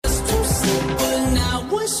but now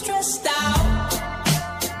we're stressed out.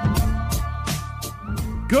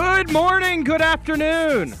 Good morning, good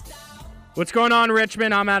afternoon. What's going on,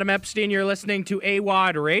 Richmond? I'm Adam Epstein. You're listening to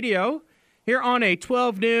AWadd Radio here on a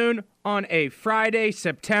 12 noon on a Friday,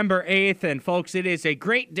 September 8th. And folks, it is a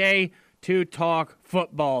great day to talk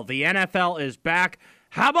football. The NFL is back.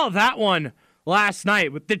 How about that one last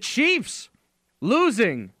night with the Chiefs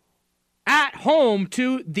losing at home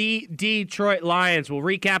to the Detroit Lions? We'll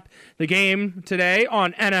recap the game today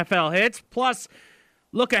on NFL Hits. Plus,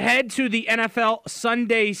 look ahead to the NFL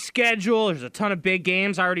Sunday schedule. There's a ton of big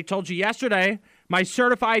games. I already told you yesterday, my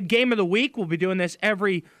certified game of the week. We'll be doing this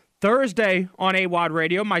every Thursday on AWadd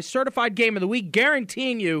Radio. My certified game of the week,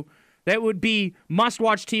 guaranteeing you that would be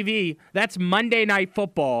must-watch TV. That's Monday Night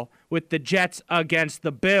Football with the Jets against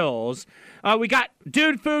the Bills. We got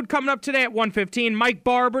Dude Food coming up today at 1:15. Mike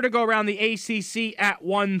Barber to go around the ACC at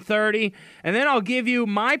 1:30. And then I'll give you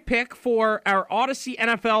my pick for our Odyssey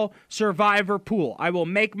NFL Survivor Pool. I will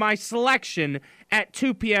make my selection at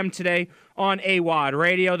 2 p.m. today on AWadd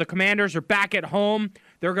Radio. The Commanders are back at home.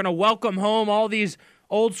 They're going to welcome home all these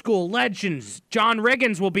old-school legends. John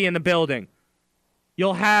Riggins will be in the building.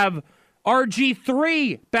 You'll have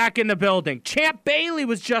RG3 back in the building. Champ Bailey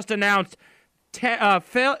was just announced.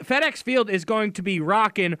 FedEx Field is going to be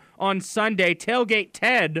rocking on Sunday. Tailgate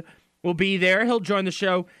Ted will be there. He'll join the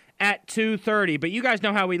show at 2:30. But you guys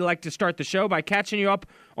know how we like to start the show, by catching you up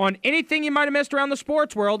on anything you might have missed around the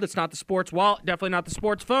sports world. It's not the sports wallet, definitely not the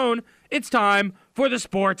sports phone. It's time for the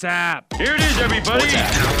Sports App. Here it is, everybody.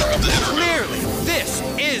 Clearly, this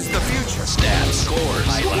is the future. Stats, scores,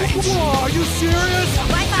 highlights. Whoa, are you serious?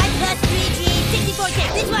 Wi-Fi plus 3G,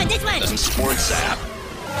 64K. This one. The Sports App.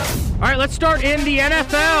 All right, let's start in the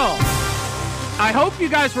NFL. I hope you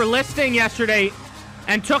guys were listening yesterday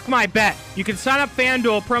and took my bet. You can sign up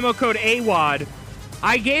FanDuel, promo code AWadd.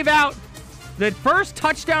 I gave out the first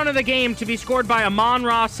touchdown of the game to be scored by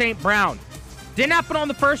Amon-Ra St. Brown. Didn't happen on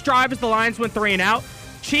the first drive as the Lions went 3-and-out.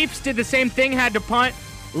 Chiefs did the same thing, had to punt.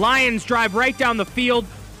 Lions drive right down the field,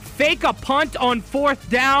 fake a punt on 4th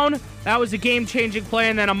down. That was a game-changing play,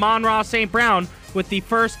 and then Amon-Ra St. Brown with the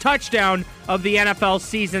first touchdown of the NFL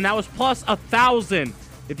season. That was plus 1,000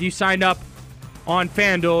 if you signed up on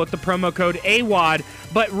FanDuel with the promo code AWadd.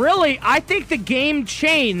 But really, I think the game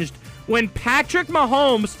changed when Patrick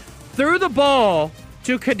Mahomes threw the ball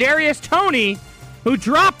to Kadarius Toney, who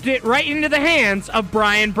dropped it right into the hands of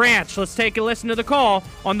Brian Branch. Let's take a listen to the call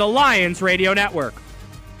on the Lions Radio Network.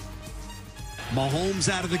 Mahomes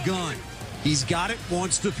out of the gun. He's got it,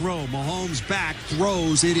 wants to throw. Mahomes back,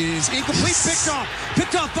 throws. It is incomplete.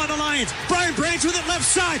 Picked off by the Lions. Brian Branch with it left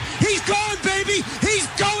side. He's gone, baby. He's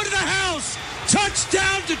going to the house.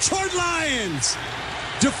 Touchdown, Detroit Lions.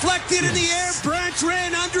 Deflected in the air. Branch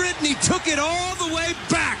ran under it, and he took it all the way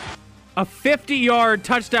back. A 50-yard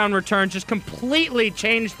touchdown return just completely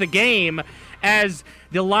changed the game as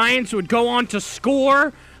the Lions would go on to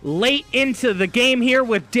score late into the game here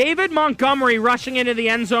with David Montgomery rushing into the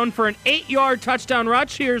end zone for an 8-yard touchdown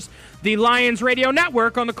rush. Here's the Lions Radio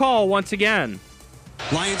Network on the call once again.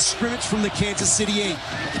 Lions scrimmage from the Kansas City 8.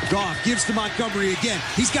 Gauff gives to Montgomery again.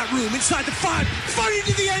 He's got room inside the 5. Fight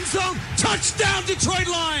into the end zone. Touchdown, Detroit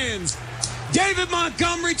Lions. David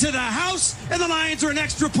Montgomery to the house, and the Lions are an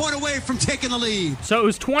extra point away from taking the lead. So it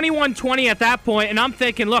was 21-20 at that point, and I'm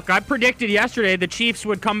thinking, look, I predicted yesterday the Chiefs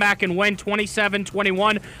would come back and win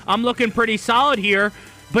 27-21. I'm looking pretty solid here,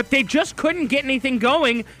 but they just couldn't get anything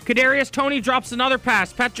going. Kadarius Toney drops another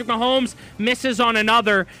pass. Patrick Mahomes misses on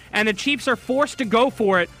another, and the Chiefs are forced to go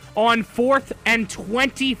for it on 4th and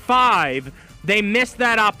 25. They missed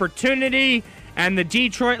that opportunity, and the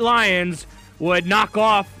Detroit Lions would knock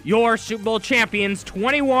off your Super Bowl champions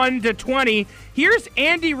 21-20. Here's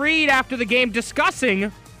Andy Reid after the game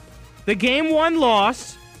discussing the Game 1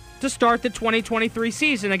 loss to start the 2023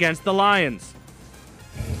 season against the Lions.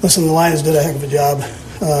 Listen, the Lions did a heck of a job,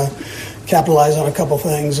 capitalized on a couple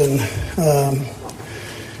things, and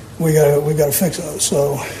we got to fix those.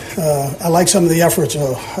 So I like some of the efforts.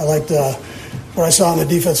 I liked what I saw on the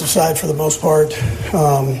defensive side for the most part,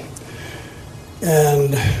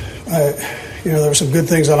 and there were some good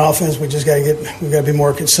things on offense. We just got to be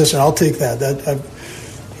more consistent. I'll take that.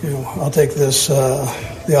 I'll take this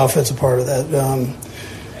the offensive part of that.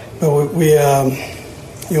 But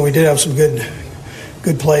we did have some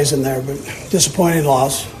good plays in there, but disappointing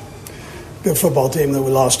loss. Good football team that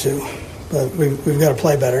we lost to, but we've got to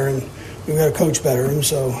play better and we've got to coach better, and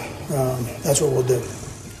so that's what we'll do.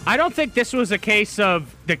 I don't think this was a case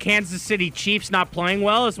of the Kansas City Chiefs not playing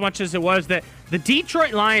well as much as it was that the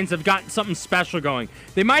Detroit Lions have gotten something special going.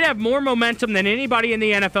 They might have more momentum than anybody in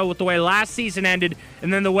the NFL with the way last season ended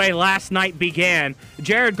and then the way last night began.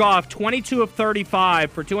 Jared Goff, 22 of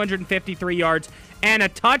 35 for 253 yards and a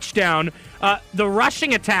touchdown. The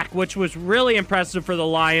rushing attack, which was really impressive for the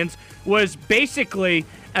Lions, was basically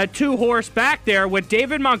a two-horse back there with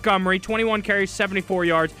David Montgomery, 21 carries, 74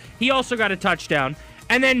 yards. He also got a touchdown.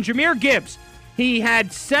 And then Jahmyr Gibbs, he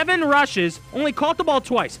had 7 rushes, only caught the ball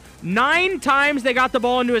twice. 9 times they got the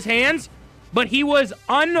ball into his hands, but he was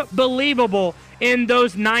unbelievable in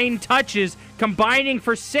those 9 touches, combining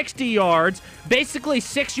for 60 yards, basically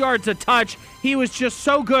 6 yards a touch. He was just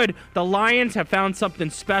so good. The Lions have found something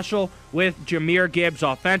special with Jahmyr Gibbs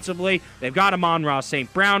offensively. They've got Amon-Ra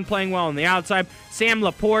St. Brown playing well on the outside. Sam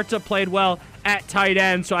Laporta played well at tight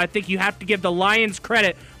end, so I think you have to give the Lions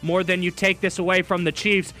credit more than you take this away from the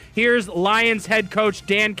Chiefs. Here's Lions head coach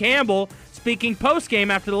Dan Campbell speaking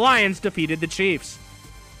post-game after the Lions defeated the Chiefs.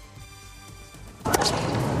 No,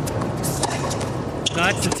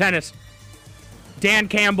 that's the tennis. Dan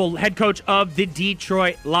Campbell, head coach of the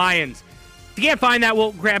Detroit Lions. If you can't find that,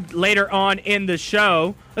 we'll grab later on in the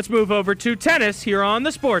show. Let's move over to tennis here on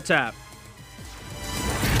the Sports app.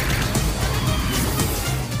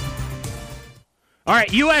 All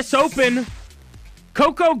right, U.S. Open.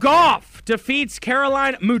 Coco Gauff defeats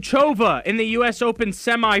Caroline Muchova in the U.S. Open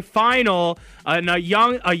semifinal, and a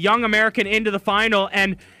young American into the final.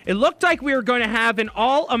 And it looked like we were going to have an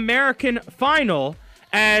all-American final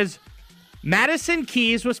as Madison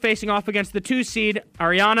Keys was facing off against the 2-seed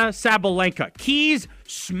Arynna Sabalenka. Keys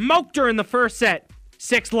smoked her in the first set,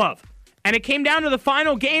 6-love. And it came down to the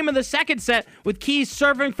final game of the second set with Keys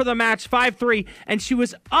serving for the match 5-3, and she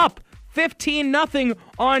was up 15-0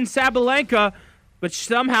 on Sabalenka, but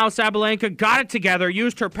somehow Sabalenka got it together,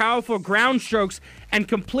 used her powerful ground strokes, and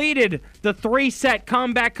completed the 3-set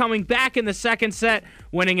comeback, coming back in the second set,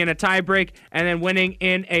 winning in a tiebreak, and then winning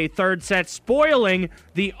in a third set, spoiling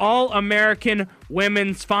the All-American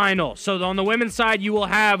Women's Final. So on the women's side, you will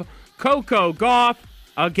have Coco Gauff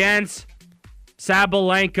against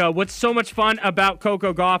Sabalenka. What's so much fun about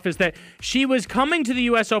Coco Gauff is that she was coming to the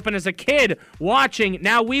U.S. Open as a kid watching.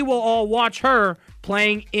 Now we will all watch her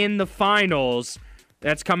playing in the finals.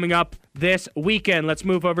 That's coming up this weekend. Let's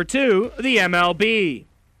move over to the MLB.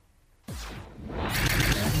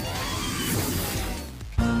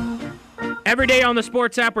 Every day on the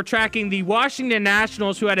Sports app, we're tracking the Washington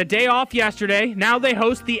Nationals, who had a day off yesterday. Now they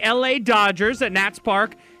host the LA Dodgers at Nats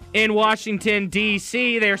Park in Washington,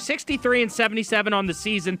 D.C. They are 63-77 on the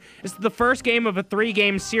season. It's the first game of a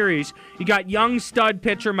 3-game series. You got young stud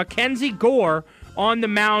pitcher Mackenzie Gore on the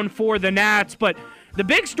mound for the Nats. But the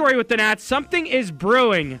big story with the Nats, something is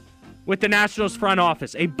brewing with the Nationals front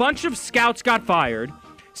office. A bunch of scouts got fired.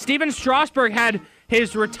 Steven Strasburg had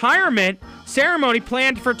his retirement ceremony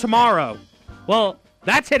planned for tomorrow. Well,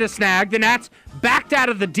 that's hit a snag. The Nats backed out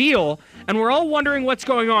of the deal, and we're all wondering what's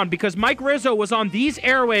going on because Mike Rizzo was on these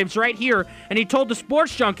airwaves right here, and he told the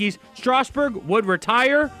Sports Junkies Strasburg would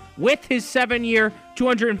retire with his 7-year,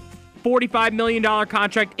 $245 million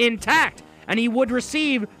contract intact, and he would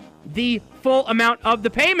receive the full amount of the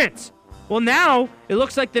payments. Well, now it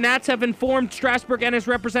looks like the Nats have informed Strasburg and his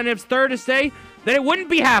representatives Thursday that it wouldn't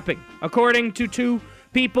be happening, according to 2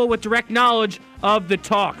 people with direct knowledge of the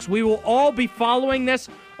talks. We will all be following this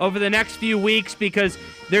over the next few weeks because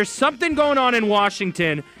there's something going on in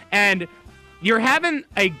Washington, and you're having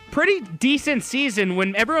a pretty decent season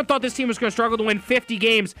when everyone thought this team was going to struggle to win 50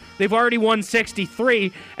 games. They've already won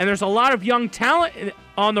 63, and there's a lot of young talent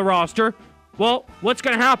on the roster. Well, what's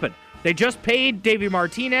going to happen? They just paid Davey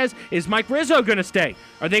Martinez. Is Mike Rizzo going to stay?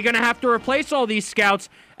 Are they going to have to replace all these scouts?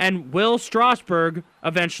 And will Strasburg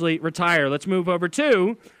eventually retire? Let's move over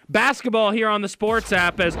to basketball here on the Sports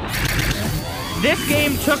app, as this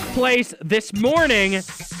game took place this morning.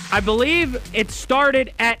 I believe it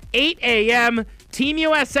started at 8 a.m. Team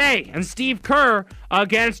USA and Steve Kerr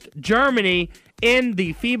against Germany in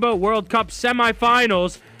the FIBA World Cup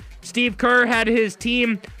semifinals. Steve Kerr had his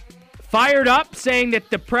team fired up, saying that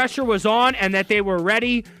the pressure was on and that they were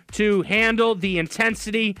ready to handle the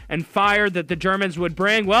intensity and fire that the Germans would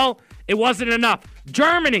bring. Well, it wasn't enough.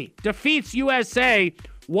 Germany defeats USA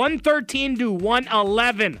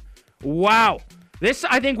 113-111. Wow. This,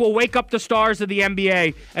 I think, will wake up the stars of the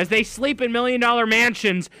NBA as they sleep in million-dollar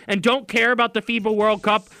mansions and don't care about the FIBA World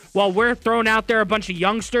Cup while we're throwing out there a bunch of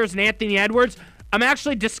youngsters and Anthony Edwards. I'm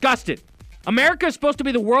actually disgusted. America is supposed to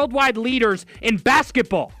be the worldwide leaders in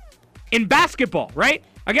basketball. In basketball, right?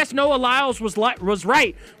 I guess Noah Lyles was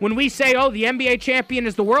right when we say, oh, the NBA champion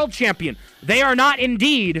is the world champion. They are not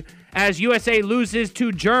indeed, as USA loses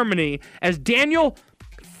to Germany, as Daniel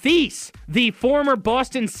Theis, the former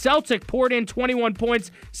Boston Celtic, poured in 21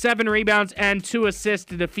 points, 7 rebounds, and 2 assists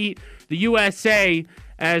to defeat the USA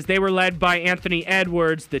as they were led by Anthony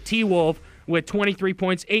Edwards, the T-Wolf, with 23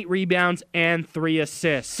 points, 8 rebounds, and 3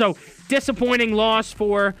 assists. So, disappointing loss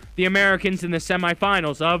for the Americans in the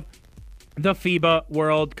semifinals of the FIBA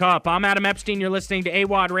World Cup. I'm Adam Epstein. You're listening to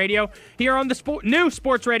AWadd Radio here on the new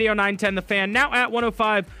Sports Radio 910 The Fan, now at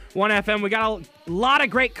 105.1 FM. We got a lot of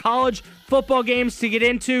great college football games to get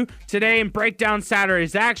into today and break down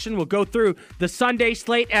Saturday's action. We'll go through the Sunday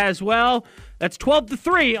slate as well. That's 12 to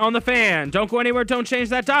 3 on The Fan. Don't go anywhere. Don't change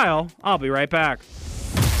that dial. I'll be right back.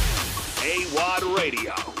 AWadd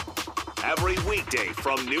Radio, every weekday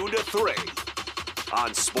from noon to 3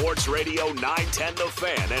 on Sports Radio 910 The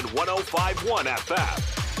Fan and 105.1 FM.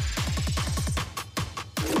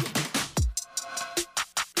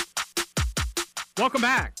 Welcome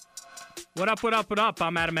back. What up, what up, what up?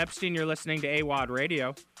 I'm Adam Epstein. You're listening to AWadd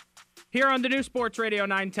Radio here on the new Sports Radio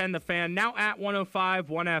 910 The Fan, now at 105.1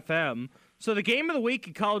 FM. So the game of the week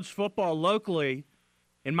in college football locally,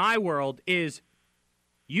 in my world, is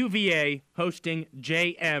UVA hosting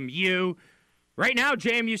JMU. Right now,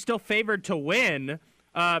 JMU still favored to win.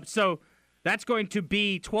 So that's going to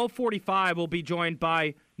be 12:45. We'll be joined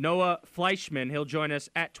by Noah Fleischman. He'll join us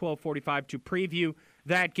at 12:45 to preview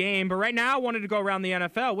that game. But right now, I wanted to go around the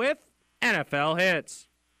NFL with NFL Hits.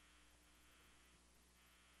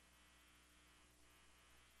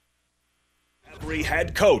 Every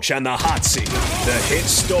head coach on the hot seat. The hit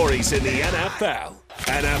stories in the NFL.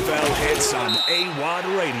 NFL Hits on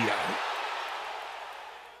AWadd Radio.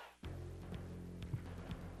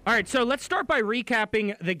 All right, so let's start by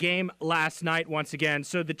recapping the game last night once again.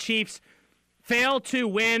 So the Chiefs failed to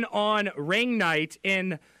win on ring night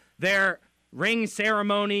in their ring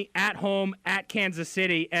ceremony at home at Kansas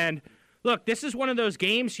City. And look, this is one of those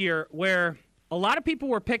games here where a lot of people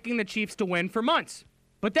were picking the Chiefs to win for months.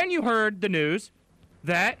 But then you heard the news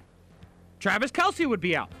that Travis Kelce would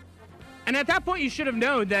be out. And at that point, you should have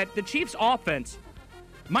known that the Chiefs' offense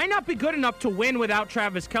might not be good enough to win without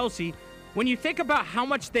Travis Kelce. When you think about how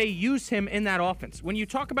much they use him in that offense, when you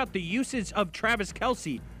talk about the usage of Travis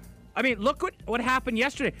Kelce, I mean, look what happened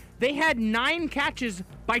yesterday. They had 9 catches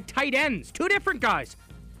by tight ends, 2 different guys.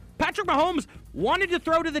 Patrick Mahomes wanted to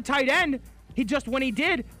throw to the tight end. He just, when he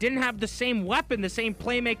didn't have the same weapon, the same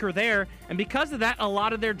playmaker there. And because of that, a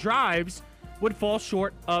lot of their drives would fall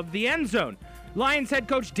short of the end zone. Lions head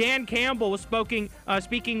coach Dan Campbell was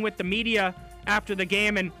speaking with the media after the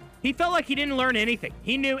game, and he felt like he didn't learn anything.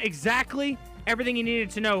 He knew exactly everything he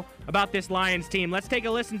needed to know about this Lions team. Let's take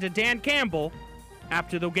a listen to Dan Campbell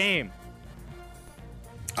after the game.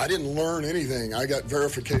 I didn't learn anything. I got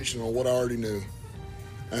verification on what I already knew.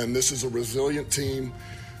 And this is a resilient team.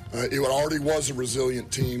 It already was a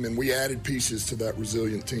resilient team, and we added pieces to that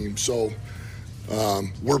resilient team. So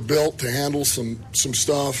we're built to handle some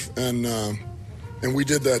stuff, and we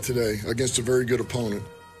did that today against a very good opponent.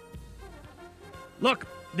 Look,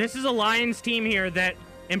 this is a Lions team here that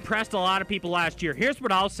impressed a lot of people last year. Here's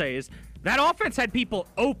what I'll say is that offense had people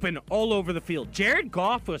open all over the field. Jared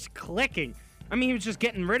Goff was clicking. I mean, he was just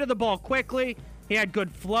getting rid of the ball quickly. He had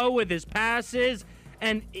good flow with his passes.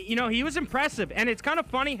 And, you know, he was impressive. And it's kind of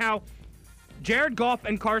funny how Jared Goff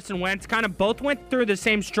and Carson Wentz kind of both went through the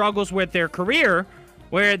same struggles with their career,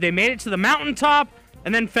 where they made it to the mountaintop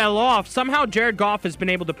and then fell off. Somehow Jared Goff has been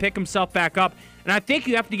able to pick himself back up. And I think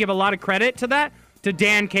you have to give a lot of credit to that, to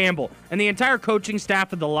Dan Campbell and the entire coaching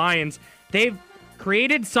staff of the Lions. They've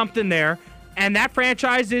created something there, and that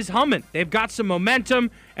franchise is humming. They've got some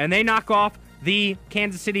momentum, and they knock off the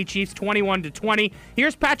Kansas City Chiefs 21-20.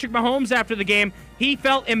 Here's Patrick Mahomes after the game. He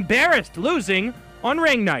felt embarrassed losing on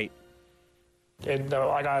ring night.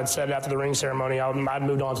 Like I had said after the ring ceremony, I'd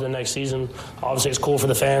moved on to the next season. Obviously, it's cool for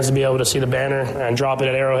the fans to be able to see the banner and drop it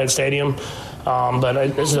at Arrowhead Stadium. But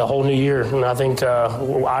this is a whole new year, and I think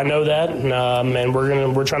I know that, and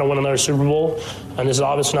we're trying to win another Super Bowl. And this is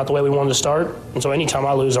obviously not the way we wanted to start. And so anytime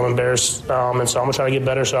I lose, I'm embarrassed. And so I'm gonna try to get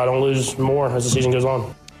better so I don't lose more as the season goes on.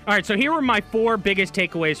 All right, so here were my 4 biggest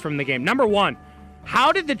takeaways from the game. Number 1,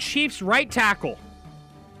 how did the Chiefs' right tackle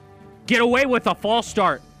get away with a false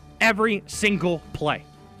start every single play?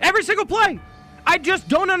 Every single play! I just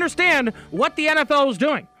don't understand what the NFL is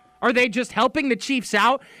doing. Are they just helping the Chiefs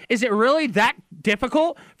out? Is it really that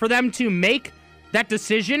difficult for them to make that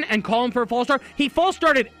decision and call him for a false start? He false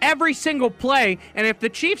started every single play, and if the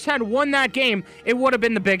Chiefs had won that game, it would have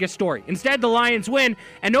been the biggest story. Instead, the Lions win,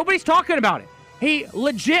 and nobody's talking about it. He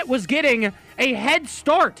legit was getting a head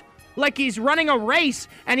start, like he's running a race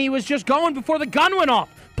and he was just going before the gun went off,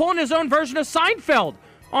 pulling his own version of Seinfeld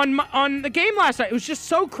on the game last night. It was just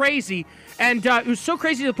so crazy, and it was so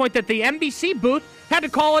crazy to the point that the NBC booth had to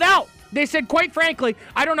call it out. They said, quite frankly,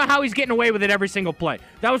 I don't know how he's getting away with it every single play.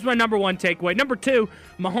 That was my number one takeaway. Number two,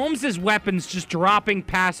 Mahomes' weapons just dropping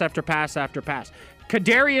pass after pass after pass.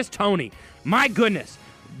 Kadarius Toney, my goodness.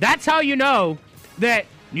 That's how you know that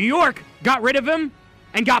New York got rid of him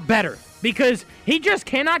and got better, because he just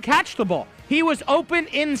cannot catch the ball. He was open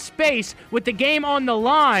in space with the game on the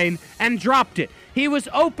line and dropped it. He was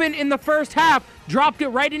open in the first half, dropped it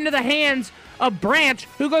right into the hands of Branch,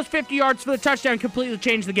 who goes 50 yards for the touchdown, completely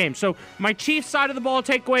changed the game. So my Chiefs side of the ball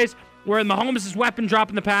takeaways were Mahomes' weapon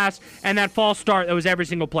dropping the pass and that false start that was every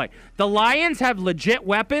single play. The Lions have legit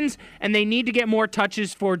weapons, and they need to get more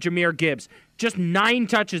touches for Jahmyr Gibbs. Just 9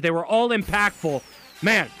 touches. They were all impactful.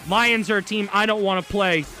 Man, Lions are a team I don't want to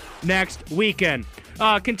play next weekend.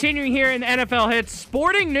 Continuing here in NFL Hits,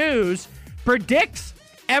 Sporting News predicts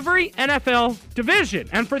every NFL division.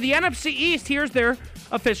 And for the NFC East, here's their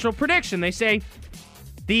official prediction. They say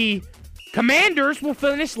the Commanders will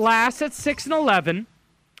finish last at 6-11.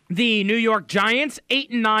 The New York Giants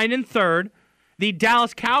 8-9 and third. The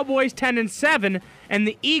Dallas Cowboys 10-7, and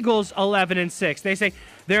the Eagles 11-6. They say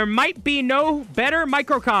there might be no better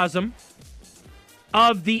microcosm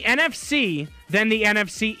of the NFC than the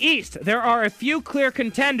NFC East. There are a few clear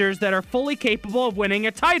contenders that are fully capable of winning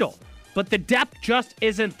a title, but the depth just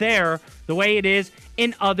isn't there the way it is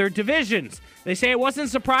in other divisions. They say it wasn't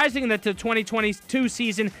surprising that the 2022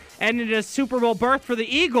 season ended a Super Bowl berth for the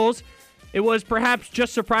Eagles. It was perhaps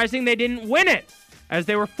just surprising they didn't win it, as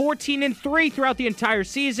they were 14-3 throughout the entire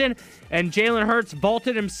season, and Jalen Hurts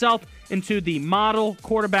vaulted himself into the model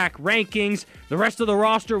quarterback rankings. The rest of the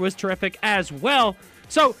roster was terrific as well.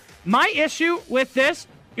 So my issue with this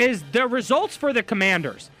is the results for the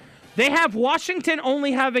Commanders. They have Washington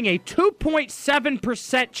only having a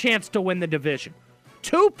 2.7% chance to win the division.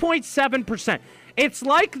 2.7%. It's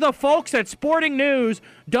like the folks at Sporting News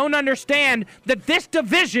don't understand that this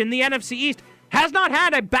division, the NFC East, has not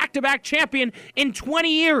had a back-to-back champion in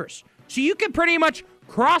 20 years. So you can pretty much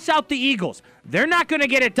cross out the Eagles. They're not going to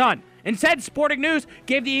get it done. Instead, Sporting News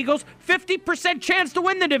gave the Eagles 50% chance to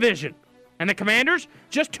win the division. And the Commanders,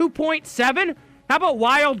 just 2.7? How about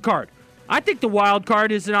wild card? I think the wild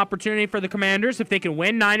card is an opportunity for the Commanders if they can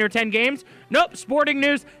win 9 or 10 games. Nope, Sporting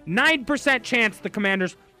News, 9% chance the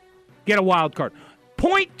Commanders get a wild card.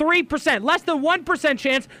 0.3%, less than 1%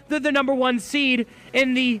 chance that the number 1 seed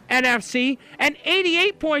in the NFC, and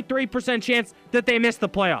 88.3% chance that they miss the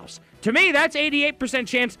playoffs. To me, that's 88%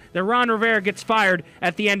 chance that Ron Rivera gets fired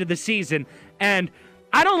at the end of the season, and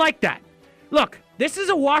I don't like that. Look, this is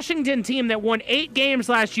a Washington team that won 8 games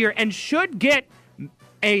last year and should get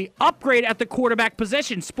a upgrade at the quarterback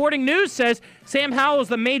position. Sporting News says Sam Howell is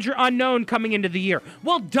the major unknown coming into the year.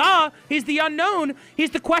 Well, duh, he's the unknown.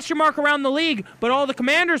 He's the question mark around the league, but all the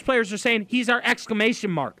Commanders players are saying he's our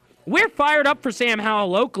exclamation mark. We're fired up for Sam Howell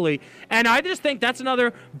locally, and I just think that's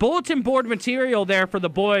another bulletin board material there for the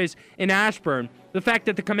boys in Ashburn. The fact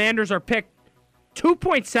that the Commanders are picked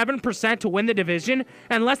 2.7% to win the division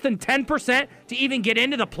and less than 10% to even get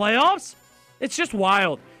into the playoffs? It's just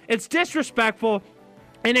wild. It's disrespectful.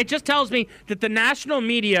 And it just tells me that the national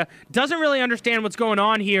media doesn't really understand what's going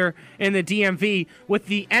on here in the DMV with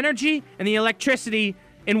the energy and the electricity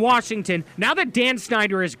in Washington now that Dan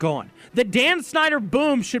Snyder is gone. The Dan Snyder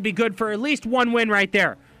boom should be good for at least 1 win right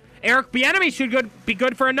there. Eric Bieniemy should be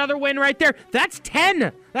good for another win right there. That's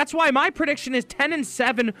 10. That's why my prediction is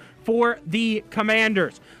 10-7 for the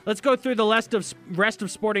Commanders. Let's go through the rest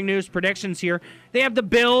of Sporting News predictions here. They have the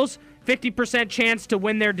Bills, 50% chance to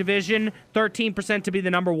win their division, 13% to be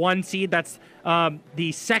the number 1 seed. That's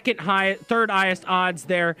the third highest odds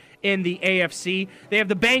there in the AFC. They have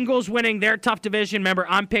the Bengals winning their tough division. Remember,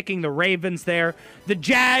 I'm picking the Ravens there. The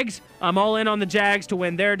Jags, I'm all in on the Jags to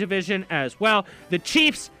win their division as well. The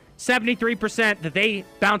Chiefs, 73% that they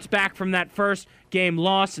bounce back from that first game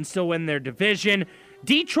loss and still win their division.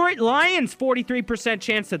 Detroit Lions, 43%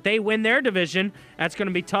 chance that they win their division. That's going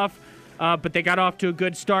to be tough, but they got off to a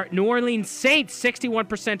good start. New Orleans Saints,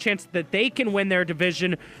 61% chance that they can win their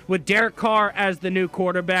division with Derek Carr as the new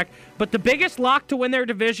quarterback. But the biggest lock to win their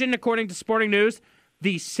division, according to Sporting News,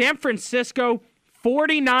 the San Francisco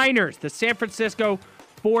 49ers. The San Francisco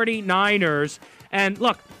 49ers. And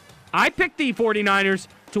look, I picked the 49ers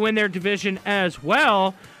to win their division as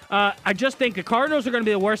well. I just think the Cardinals are going to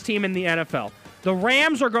be the worst team in the NFL. The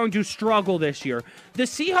Rams are going to struggle this year. The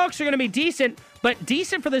Seahawks are going to be decent, but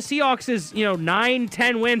decent for the Seahawks is, 9,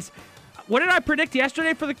 10 wins. What did I predict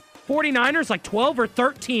yesterday for the 49ers? Like 12 or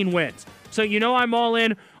 13 wins. So I'm all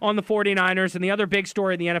in on the 49ers. And the other big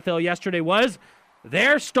story in the NFL yesterday was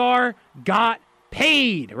their star got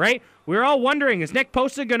paid, right? We were all wondering, is Nick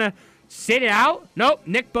Bosa going to sit out? Nope,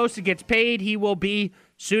 Nick Bosa gets paid. He will be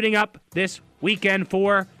suiting up this weekend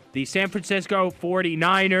for the San Francisco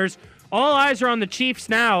 49ers. All eyes are on the Chiefs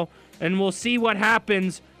now, and we'll see what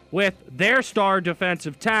happens with their star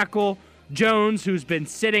defensive tackle, Jones, who's been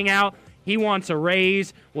sitting out. He wants a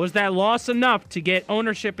raise. Was that loss enough to get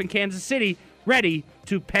ownership in Kansas City ready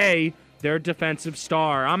to pay their defensive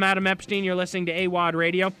star? I'm Adam Epstein. You're listening to AWadd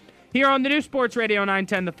Radio here on the new Sports Radio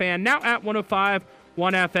 910 The Fan, now at 105.1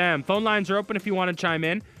 FM. Phone lines are open if you want to chime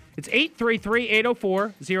in. It's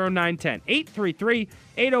 833-804-0910.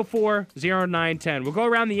 833-804-0910. We'll go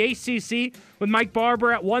around the ACC with Mike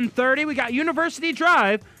Barber at 1:30. We got University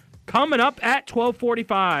Drive coming up at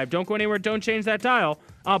 12:45. Don't go anywhere. Don't change that dial.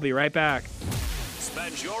 I'll be right back.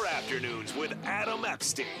 Spend your afternoons with Adam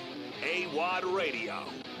Epstein. AWadd Radio.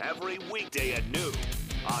 Every weekday at noon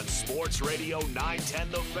on Sports Radio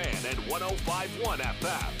 910 The Fan and 105.1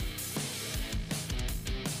 FM.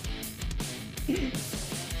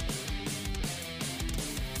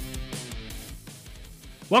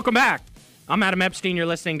 Welcome back. I'm Adam Epstein. You're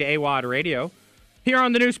listening to AWadd Radio here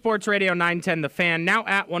on the new Sports Radio 910 The Fan, now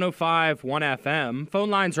at 105.1 FM. Phone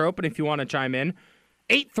lines are open if you want to chime in.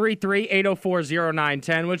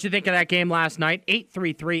 833-804-0910. What did you think of that game last night?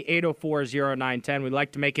 833-804-0910. We'd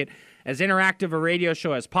like to make it as interactive a radio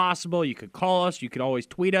show as possible. You could call us. You could always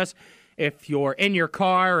tweet us. If you're in your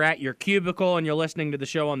car or at your cubicle and you're listening to the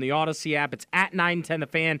show on the Odyssey app, it's at 910 The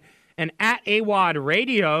Fan and at AWadd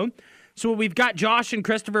Radio. So we've got Josh and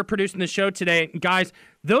Christopher producing the show today. Guys,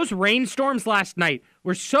 those rainstorms last night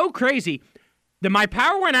were so crazy that my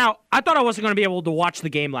power went out. I thought I wasn't going to be able to watch the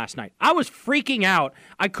game last night. I was freaking out.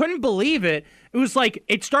 I couldn't believe it. It was like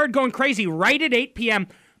it started going crazy right at 8 p.m.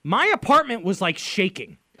 My apartment was like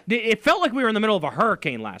shaking. It felt like we were in the middle of a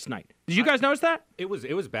hurricane last night. Did you guys notice that? It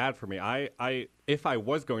was bad for me. If I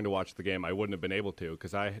was going to watch the game, I wouldn't have been able to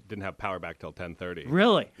because I didn't have power back till 10:30.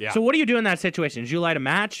 Really? Yeah. So what do you do in that situation? Did you light a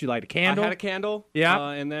match? Did you light a candle? I had a candle. Yeah.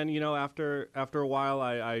 And then after a while,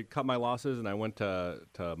 I cut my losses and I went to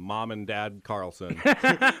Mom and Dad Carlson.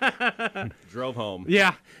 Drove home.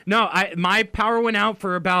 Yeah. No, my power went out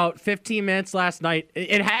for about 15 minutes last night.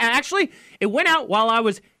 It went out while I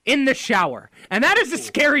was in the shower, and that is a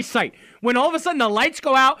scary sight. When all of a sudden the lights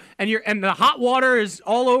go out and the hot water is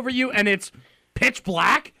all over you and it's pitch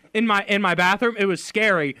black in my bathroom. It was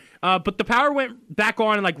scary. But the power went back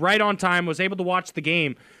on like right on time. Was able to watch the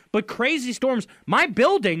game. But crazy storms. My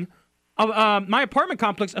building, my apartment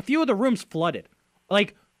complex, a few of the rooms flooded.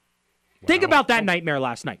 Like, think about that nightmare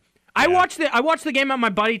last night. Yeah. I watched the game at my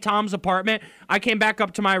buddy Tom's apartment. I came back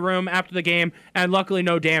up to my room after the game and luckily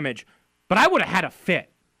no damage. But I would have had a fit.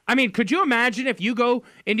 I mean, could you imagine if you go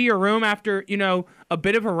into your room after, a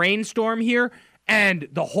bit of a rainstorm here and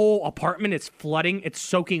the whole apartment is flooding, it's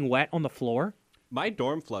soaking wet on the floor? My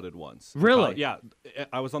dorm flooded once. Really? Yeah.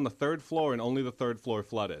 I was on the third floor and only the third floor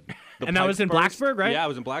flooded. And that was in Blacksburg, right? Yeah, I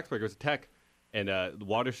was in Blacksburg. It was a tech. And the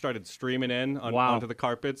water started streaming in onto the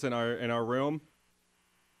carpets in our room.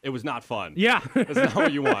 It was not fun. Yeah. That's not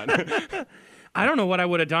what you want. I don't know what I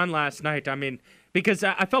would have done last night. I mean, because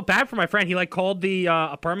I felt bad for my friend. He called the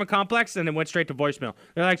apartment complex and then went straight to voicemail.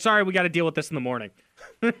 They're like, "Sorry, we got to deal with this in the morning.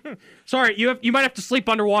 Sorry, you might have to sleep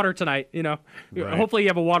underwater tonight. Right. Hopefully you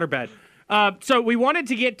have a waterbed." So we wanted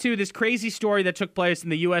to get to this crazy story that took place in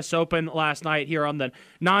the U.S. Open last night here on the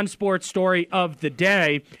non-sports story of the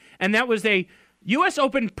day, and that was a U.S.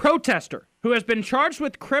 Open protester who has been charged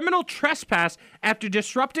with criminal trespass after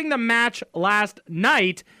disrupting the match last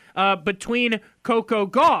night between Coco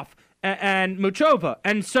Gauff and Muchova.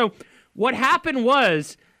 And so what happened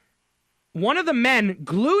was one of the men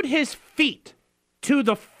glued his feet to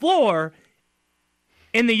the floor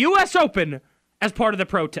in the U.S. Open as part of the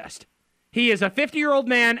protest. He is a 50-year-old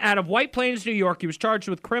man out of White Plains, New York. He was charged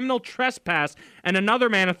with criminal trespass, and another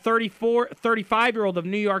man, a 35-year-old of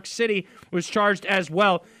New York City, was charged as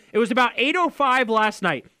well. It was about 8:05 last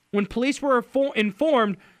night when police were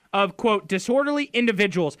informed of, quote, disorderly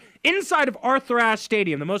individuals inside of Arthur Ashe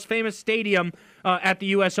Stadium, the most famous stadium at the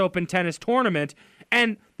U.S. Open tennis tournament.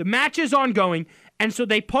 And the match is ongoing, and so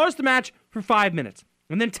they paused the match for 5 minutes,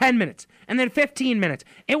 and then 10 minutes, and then 15 minutes.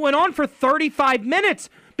 It went on for 35 minutes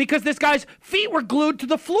because this guy's feet were glued to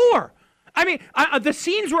the floor. I mean, the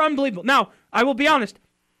scenes were unbelievable. Now, I will be honest,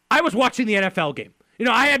 I was watching the NFL game.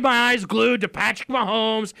 I had my eyes glued to Patrick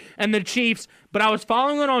Mahomes and the Chiefs, but I was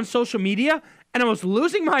following it on social media, and I was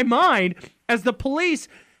losing my mind as the police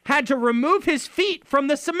had to remove his feet from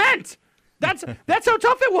the cement. That's how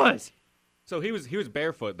tough it was. So he was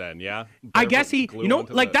barefoot then, yeah? I guess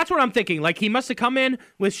Barefoot that's what I'm thinking. Like, he must have come in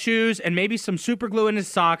with shoes and maybe some super glue in his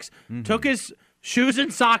socks, took his shoes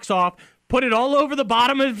and socks off, put it all over the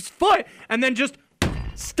bottom of his foot, and then just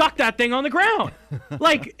stuck that thing on the ground.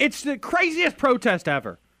 Like, it's the craziest protest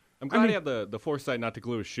ever. I'm glad he had the foresight not to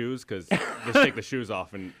glue his shoes, because just take the shoes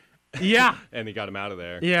off and and he got him out of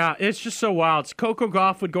there. Yeah, it's just so wild. Coco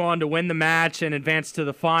Gauff would go on to win the match and advance to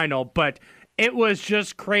the final, but it was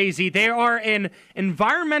just crazy. They are an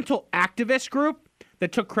environmental activist group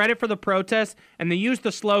that took credit for the protest, and they used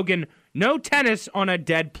the slogan, "No tennis on a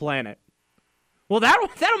dead planet." Well,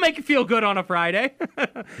 that'll make you feel good on a Friday.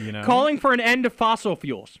 Calling for an end to fossil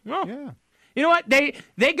fuels. Well, yeah. You know what?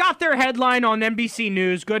 They got their headline on NBC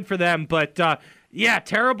News. Good for them. But,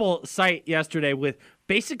 terrible sight yesterday with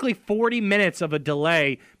basically 40 minutes of a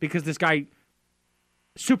delay because this guy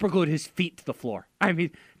superglued his feet to the floor. I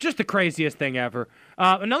mean, just the craziest thing ever.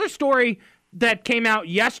 Another story that came out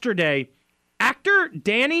yesterday, actor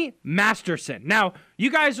Danny Masterson. Now,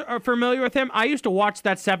 you guys are familiar with him. I used to watch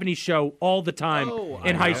that 70s show all the time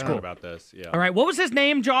in high school. I heard about this, yeah. All right, what was his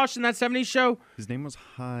name, Josh, in that 70s show? His name was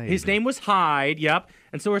Hyde. His name was Hyde, yep.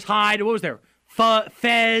 And so was Hyde. What was there?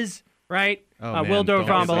 Fez, right? Wildo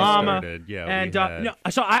Vambalama. Yeah, and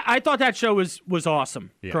so I thought that show was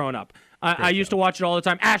awesome growing up. I used to watch it all the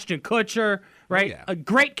time. Ashton Kutcher, right? A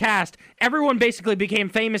great cast. Everyone basically became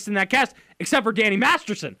famous in that cast, except for Danny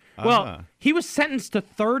Masterson. Well, he was sentenced to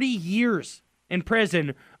 30 years in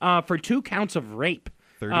prison for 2 counts of rape.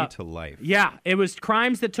 30 to life. Yeah, it was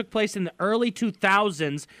crimes that took place in the early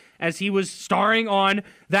 2000s as he was starring on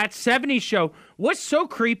that 70s show. What's so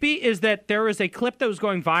creepy is that there was a clip that was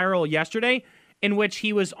going viral yesterday in which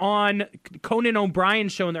he was on Conan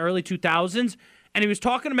O'Brien's show in the early 2000s, and he was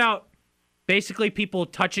talking about basically people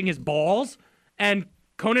touching his balls, and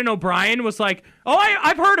Conan O'Brien was like, "Oh,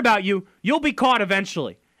 I've heard about you. You'll be caught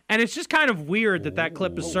eventually." And it's just kind of weird that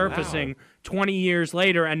clip is surfacing 20 years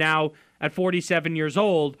later, and now at 47 years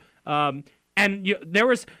old. There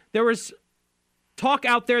was talk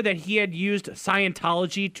out there that he had used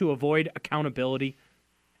Scientology to avoid accountability.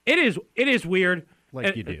 It is weird.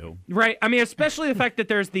 Like you do. Right. I mean, especially the fact that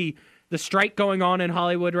there's the strike going on in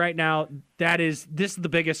Hollywood right now. This is the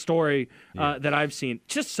biggest story that I've seen.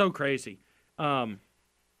 Just so crazy. And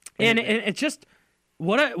it's just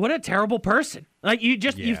what a terrible person. Like you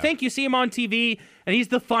think you see him on TV and he's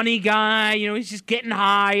the funny guy, he's just getting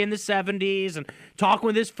high in the 70s and talking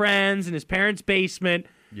with his friends in his parents' basement.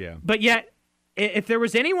 Yeah. But yet, if there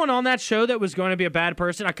was anyone on that show that was going to be a bad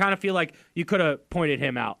person, I kind of feel like you could have pointed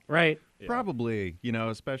him out, right? Yeah. Probably,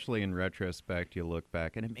 especially in retrospect, you look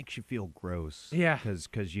back and it makes you feel gross. Yeah.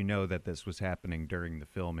 Because you know that this was happening during the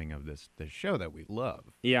filming of this show that we love.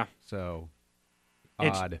 Yeah. So,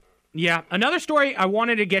 odd. Yeah. Another story I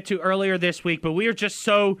wanted to get to earlier this week, but we were just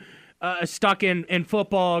so stuck in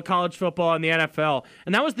football, college football, and the NFL,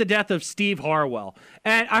 and that was the death of Steve Harwell.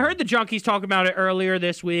 And I heard the Junkies talk about it earlier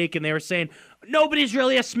this week, and they were saying, nobody's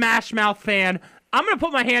really a Smash Mouth fan. I'm going to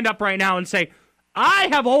put my hand up right now and say, I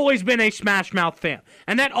have always been a Smash Mouth fan,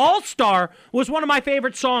 and that All-Star was one of my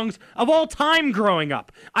favorite songs of all time growing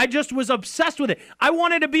up. I just was obsessed with it. I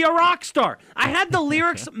wanted to be a rock star. I had the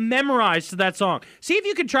lyrics memorized to that song. See if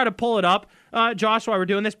you can try to pull it up, Josh, while we're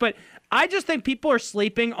doing this, but I just think people are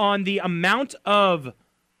sleeping on the amount of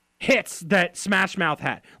hits that Smash Mouth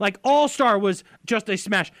had. Like, All-Star was just a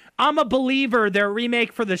smash. I'm a Believer, their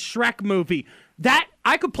remake for the Shrek movie. That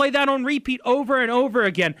I could play that on repeat over and over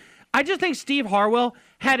again. I just think Steve Harwell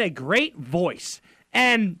had a great voice.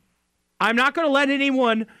 And I'm not going to let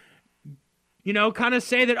anyone, kind of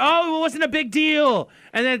say that, oh, it wasn't a big deal.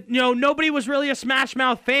 And that, nobody was really a Smash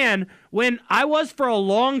Mouth fan when I was for a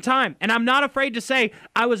long time. And I'm not afraid to say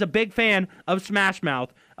I was a big fan of Smash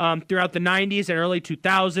Mouth throughout the 90s and early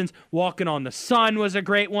 2000s. Walking on the Sun was a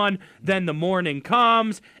great one. Then The Morning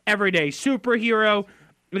Comes, Everyday Superhero.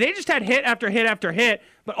 They just had hit after hit after hit,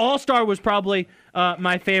 but All-Star was probably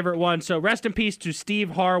my favorite one. So rest in peace to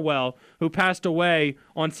Steve Harwell, who passed away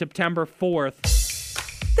on September 4th.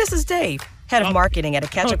 This is Dave, head of marketing at a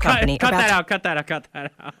ketchup company. Cut that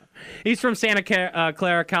out. He's from Santa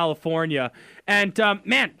Clara, California. And,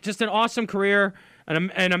 man, just an awesome career,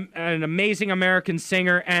 an amazing American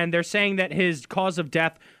singer. And they're saying that his cause of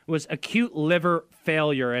death was acute liver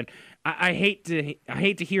failure. And I hate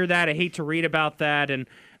to hear that. I hate to read about that. And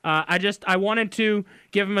I wanted to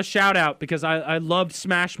give him a shout out because I loved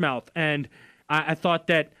Smash Mouth, and I thought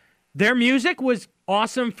that their music was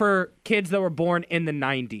awesome for kids that were born in the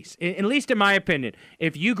 90s, at least in my opinion.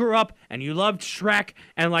 If you grew up and you loved Shrek,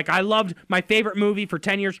 and like I loved my favorite movie for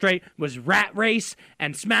 10 years straight was Rat Race,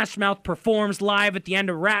 and Smash Mouth performs live at the end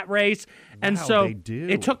of Rat Race. And Wow, so they do.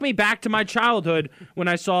 it took me back to my childhood when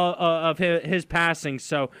I saw of his passing.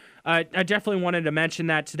 So I definitely wanted to mention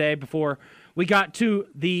that today before we got to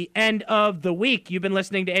the end of the week. You've been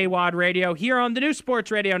listening to AWadd Radio here on the new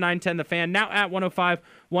Sports Radio 910 The Fan, now at 105.1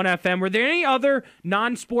 FM. Were there any other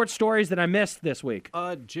non-sports stories that I missed this week?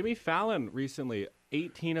 Jimmy Fallon recently,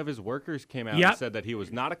 18 of his workers came out and said that he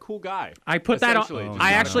was not a cool guy. I put that on.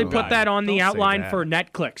 I actually put that on the outline for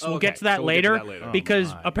Netflix. We'll get to that later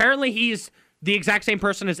because apparently he's the exact same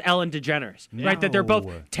person as Ellen DeGeneres, right? That they're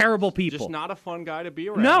both terrible people. Just not a fun guy to be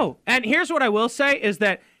around. No, and here's what I will say is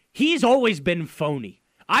that he's always been phony.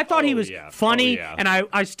 I thought he was funny, and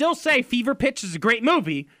I still say Fever Pitch is a great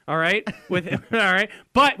movie, all right, with him, all right,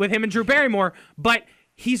 but with him and Drew Barrymore, but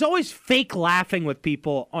he's always fake laughing with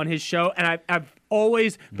people on his show, and I've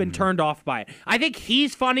always been turned off by it. I think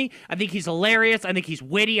he's funny. I think he's hilarious. I think he's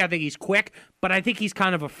witty. I think he's quick, but I think he's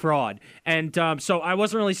kind of a fraud. And so I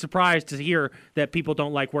wasn't really surprised to hear that people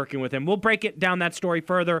don't like working with him. We'll break it down that story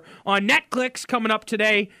further on Netflix coming up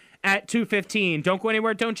today at 2:15. Don't go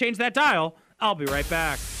anywhere. Don't change that dial. I'll be right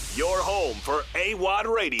back. Your home for AWadd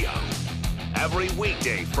Radio. Every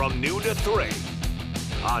weekday from noon to 3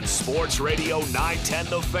 on Sports Radio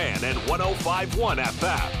 910 The Fan and 105.1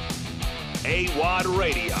 FM. AWadd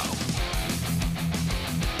Radio.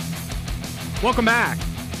 Welcome back.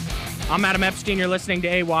 I'm Adam Epstein. You're listening to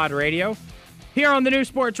AWadd Radio here on the new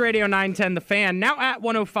Sports Radio 910 The Fan, now at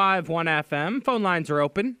 105.1 FM. Phone lines are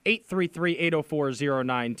open,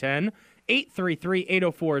 833-804-0910,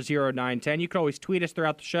 833-804-0910. You can always tweet us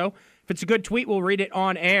throughout the show. If it's a good tweet, we'll read it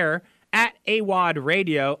on air at AWadd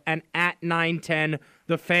Radio and at 910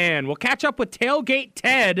 The Fan. We'll catch up with Tailgate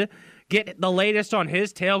Ted, get the latest on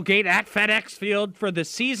his tailgate at FedEx Field for the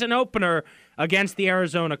season opener against the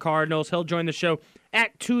Arizona Cardinals. He'll join the show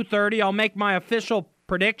at 2:30. I'll make my official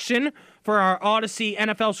prediction for our Odyssey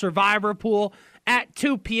NFL Survivor Pool at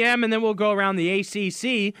 2 p.m., and then we'll go around the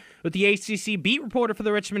ACC with the ACC beat reporter for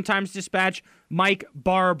the Richmond Times-Dispatch, Mike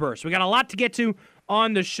Barber. So we got a lot to get to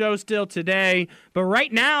on the show still today, but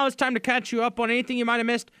right now it's time to catch you up on anything you might have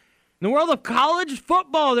missed in the world of college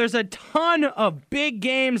football. There's a ton of big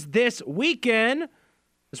games this weekend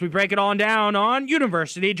as we break it all down on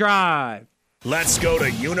University Drive. Let's go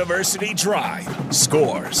to University Drive.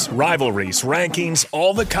 Scores, rivalries, rankings,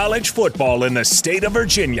 all the college football in the state of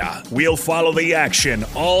Virginia. We'll follow the action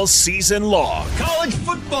all season long. College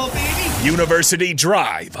football, baby! University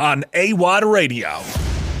Drive on AWadd Radio.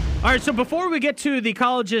 All right, so before we get to the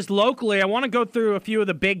colleges locally, I want to go through a few of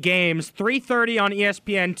the big games. 3:30 on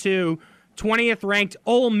ESPN2, 20th ranked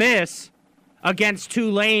Ole Miss against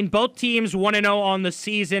Tulane. Both teams 1-0 on the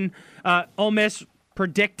season. Ole Miss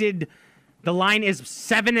predicted the line is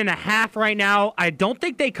 7.5 right now. I don't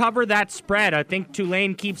think they cover that spread. I think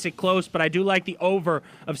Tulane keeps it close, but I do like the over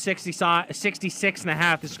of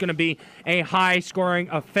 66.5. This is going to be a high-scoring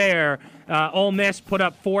affair. Ole Miss put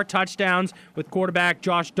up 4 touchdowns with quarterback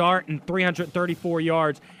Josh Dart and 334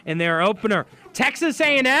 yards in their opener. Texas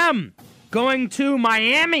A&M going to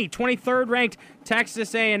Miami, 23rd-ranked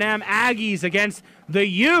Texas A&M Aggies against the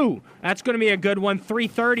U. That's going to be a good one,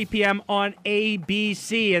 3:30 p.m. on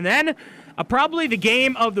ABC. And then probably the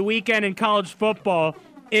game of the weekend in college football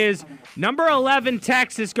is number 11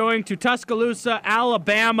 Texas going to Tuscaloosa,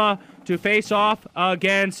 Alabama to face off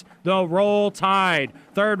against the Roll Tide.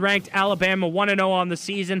 3rd-ranked Alabama, 1-0 on the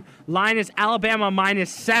season. Line is Alabama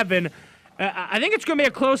 -7. I think it's going to be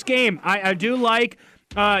a close game. I do like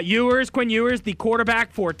Quinn Ewers, the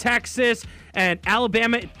quarterback for Texas. And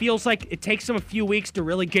Alabama, it feels like it takes them a few weeks to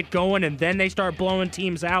really get going, and then they start blowing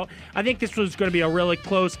teams out. I think this was going to be a really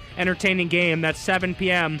close, entertaining game. That's 7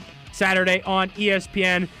 p.m. Saturday on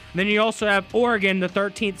ESPN. And then you also have Oregon, the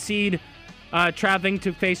 13th seed, traveling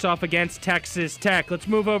to face off against Texas Tech. Let's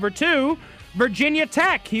move over to Virginia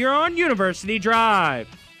Tech here on University Drive,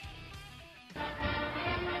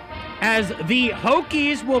 as the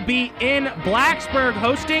Hokies will be in Blacksburg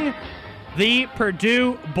hosting the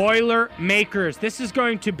Purdue Boilermakers. This is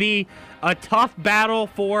going to be a tough battle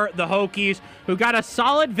for the Hokies, who got a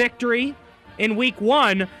solid victory in week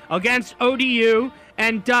 1 against ODU.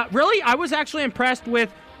 And really, I was actually impressed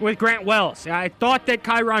with Grant Wells. I thought that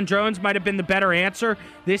Kyron Jones might have been the better answer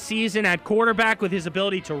this season at quarterback with his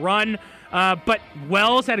ability to run. But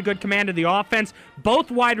Wells had a good command of the offense.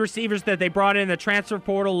 Both wide receivers that they brought in the transfer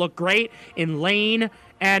portal look great in Lane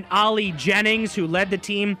and Ollie Jennings, who led the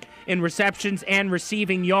team in receptions and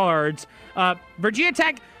receiving yards. Virginia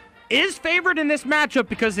Tech, is favored in this matchup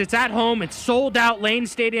because it's at home. It's sold out. Lane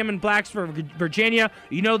Stadium in Blacksburg, Virginia.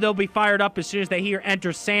 You know they'll be fired up as soon as they hear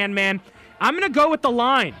Enter Sandman. I'm going to go with the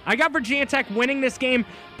line. I got Virginia Tech winning this game.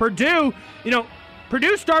 Purdue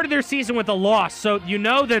started their season with a loss, so you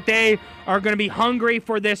know that they are going to be hungry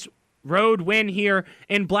for this road win here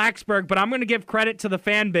in Blacksburg, but I'm going to give credit to the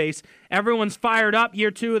fan base. Everyone's fired up. Year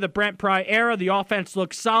 2 of the Brent Pry era. The offense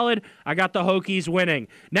looks solid. I got the Hokies winning.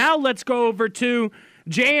 Now let's go over to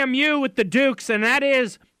JMU with the Dukes, and that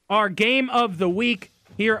is our game of the week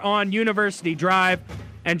here on University Drive.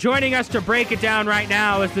 And joining us to break it down right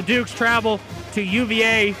now as the Dukes travel to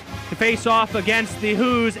UVA to face off against the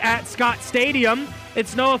Hoos at Scott Stadium,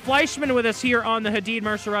 it's Noah Fleischman with us here on the Hadid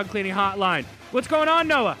Mercer Rug Cleaning Hotline. What's going on,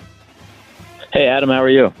 Noah? Hey, Adam, how are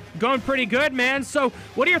you? Going pretty good, man. So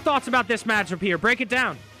what are your thoughts about this matchup here? Break it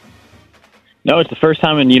down. No, it's the first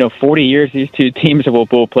time in 40 years these two teams will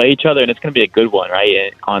play each other, and it's going to be a good one,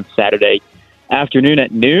 right? On Saturday afternoon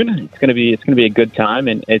at noon, it's going to be a good time,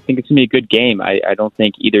 and I think it's going to be a good game. I don't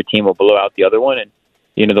think either team will blow out the other one, and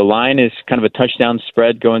the line is kind of a touchdown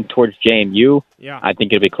spread going towards JMU. Yeah, I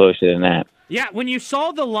think it'll be closer than that. Yeah, when you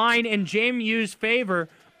saw the line in JMU's favor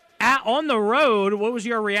on the road, what was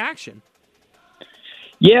your reaction?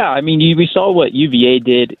 Yeah, I mean, we saw what UVA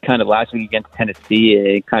did kind of last week against Tennessee.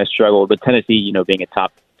 It kind of struggled, but Tennessee, being a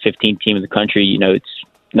top 15 team in the country, it's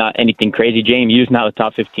not anything crazy. JMU is not a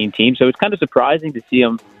top 15 team, so it's kind of surprising to see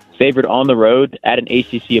them favored on the road at an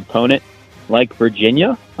ACC opponent like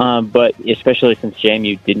Virginia, but especially since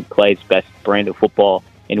JMU didn't play its best brand of football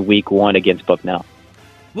in Week 1 against Bucknell.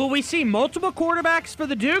 Will we see multiple quarterbacks for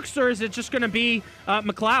the Dukes, or is it just going to be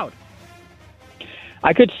McLeod?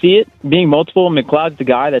 I could see it being multiple. McLeod's the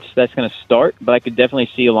guy that's going to start, but I could definitely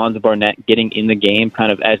see Alonzo Barnett getting in the game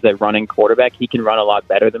kind of as that running quarterback. He can run a lot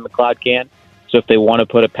better than McLeod can. So if they want to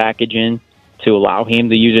put a package in to allow him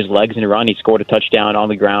to use his legs and run, he scored a touchdown on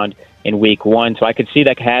the ground in Week 1. So I could see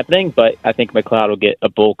that happening, but I think McLeod will get a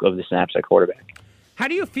bulk of the snaps at quarterback. How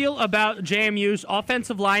do you feel about JMU's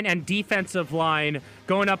offensive line and defensive line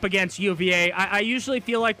going up against UVA? I usually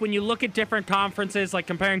feel like when you look at different conferences, like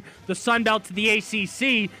comparing the Sun Belt to the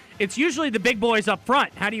ACC, it's usually the big boys up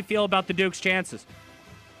front. How do you feel about the Duke's chances?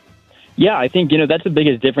 Yeah, I think, that's the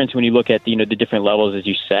biggest difference when you look at, the different levels, as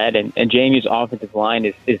you said. And JMU's offensive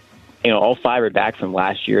line is all 5 are back from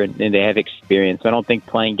last year, and they have experience. So I don't think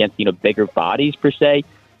playing against, bigger bodies, per se,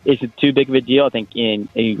 is too big of a deal. I think and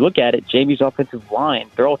you look at it, JMU's offensive line,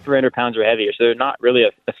 they're all 300 pounds or heavier, so they're not really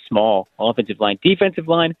a small offensive line. Defensive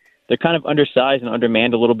line, they're kind of undersized and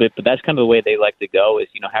undermanned a little bit, but that's kind of the way they like to go is,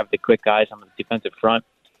 have the quick guys on the defensive front.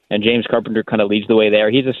 And James Carpenter kind of leads the way there.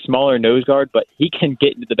 He's a smaller nose guard, but he can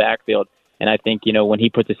get into the backfield. And I think, when he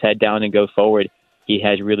puts his head down and goes forward, he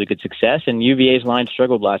has really good success. And UVA's line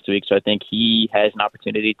struggled last week, so I think he has an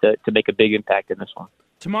opportunity to make a big impact in this one.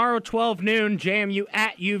 Tomorrow, 12 noon, JMU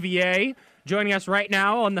at UVA. Joining us right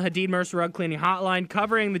now on the Hadid Mercer Rug Cleaning Hotline,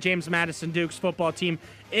 covering the James Madison Dukes football team,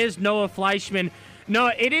 is Noah Fleischman.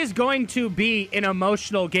 Noah, it is going to be an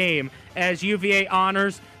emotional game as UVA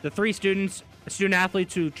honors the 3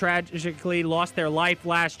 student-athletes who tragically lost their life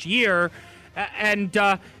last year. And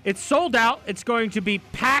it's sold out. It's going to be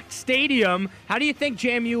packed stadium. How do you think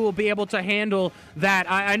JMU will be able to handle that?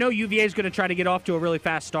 I know UVA is going to try to get off to a really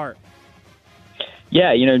fast start.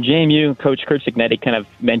 Yeah, JMU coach Kurt Signetti kind of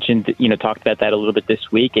mentioned, talked about that a little bit this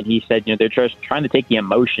week, and he said, they're just trying to take the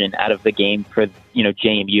emotion out of the game for,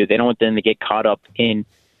 JMU. They don't want them to get caught up in,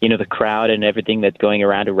 the crowd and everything that's going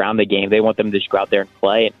around the game. They want them to just go out there and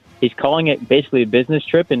play. And he's calling it basically a business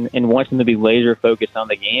trip and wants them to be laser focused on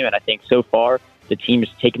the game. And I think so far the team has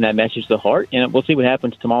taken that message to heart. And we'll see what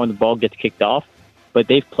happens tomorrow when the ball gets kicked off. But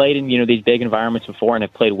they've played in, these big environments before and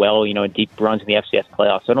have played well, in deep runs in the FCS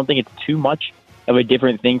playoffs. So I don't think it's too much of a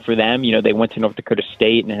different thing for them. They went to North Dakota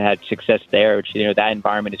State and had success there, which, that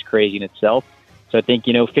environment is crazy in itself. So I think,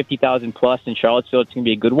 50,000 plus in Charlottesville, it's going to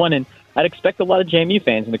be a good one. And I'd expect a lot of JMU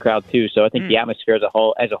fans in the crowd too. So I think the atmosphere as a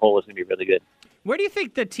whole is going to be really good. Where do you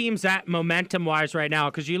think the team's at momentum-wise right now?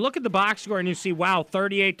 Because you look at the box score and you see, wow,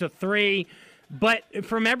 38-3. But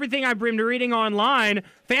from everything I've been reading online,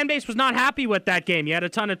 fan base was not happy with that game. You had a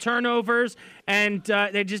ton of turnovers, and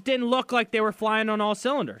they just didn't look like they were flying on all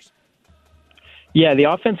cylinders. Yeah, the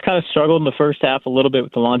offense kind of struggled in the first half a little bit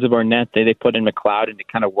with Alonzo Barnett. They put in McLeod, and it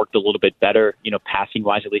kind of worked a little bit better,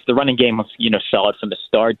 passing-wise at least. The running game was, solid from the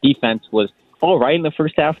start. Defense was all right in the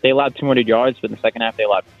first half. They allowed 200 yards, but in the second half they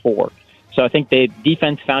allowed 4. So I think the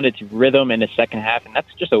defense found its rhythm in the second half, and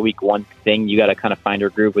that's just a week 1 thing. You got to kind of find your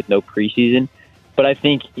groove with no preseason. But I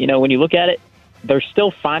think, when you look at it, they're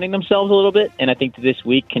still finding themselves a little bit, and I think this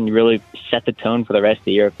week can really set the tone for the rest of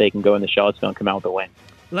the year if they can go in the Charlottesville and come out with a win.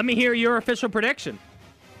 Let me hear your official prediction.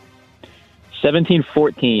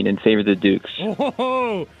 17-14 in favor of the Dukes.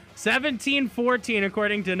 Oh, 17-14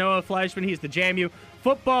 according to Noah Fleischman. He's the JMU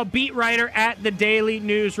football beat writer at the Daily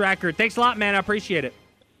News Record. Thanks a lot, man. I appreciate it.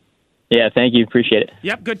 Yeah, thank you. Appreciate it.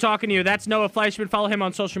 Yep, good talking to you. That's Noah Fleischman. Follow him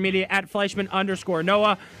on social media at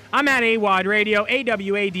Fleischman_Noah. I'm at AWadd Radio,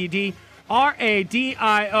 AWadd Radio.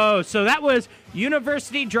 So that was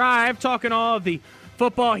University Drive, talking all of the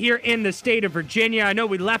football here in the state of Virginia. I know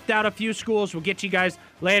we left out a few schools. We'll get you guys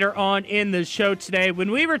later on in the show today.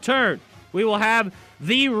 When we return, we will have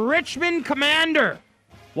the Richmond Commander.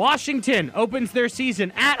 Washington opens their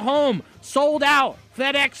season at home, sold out,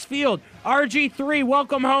 FedEx Field. RG3,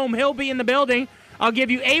 welcome home. He'll be in the building. I'll give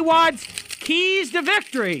you AWadd's keys to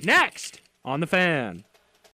victory next on The Fan.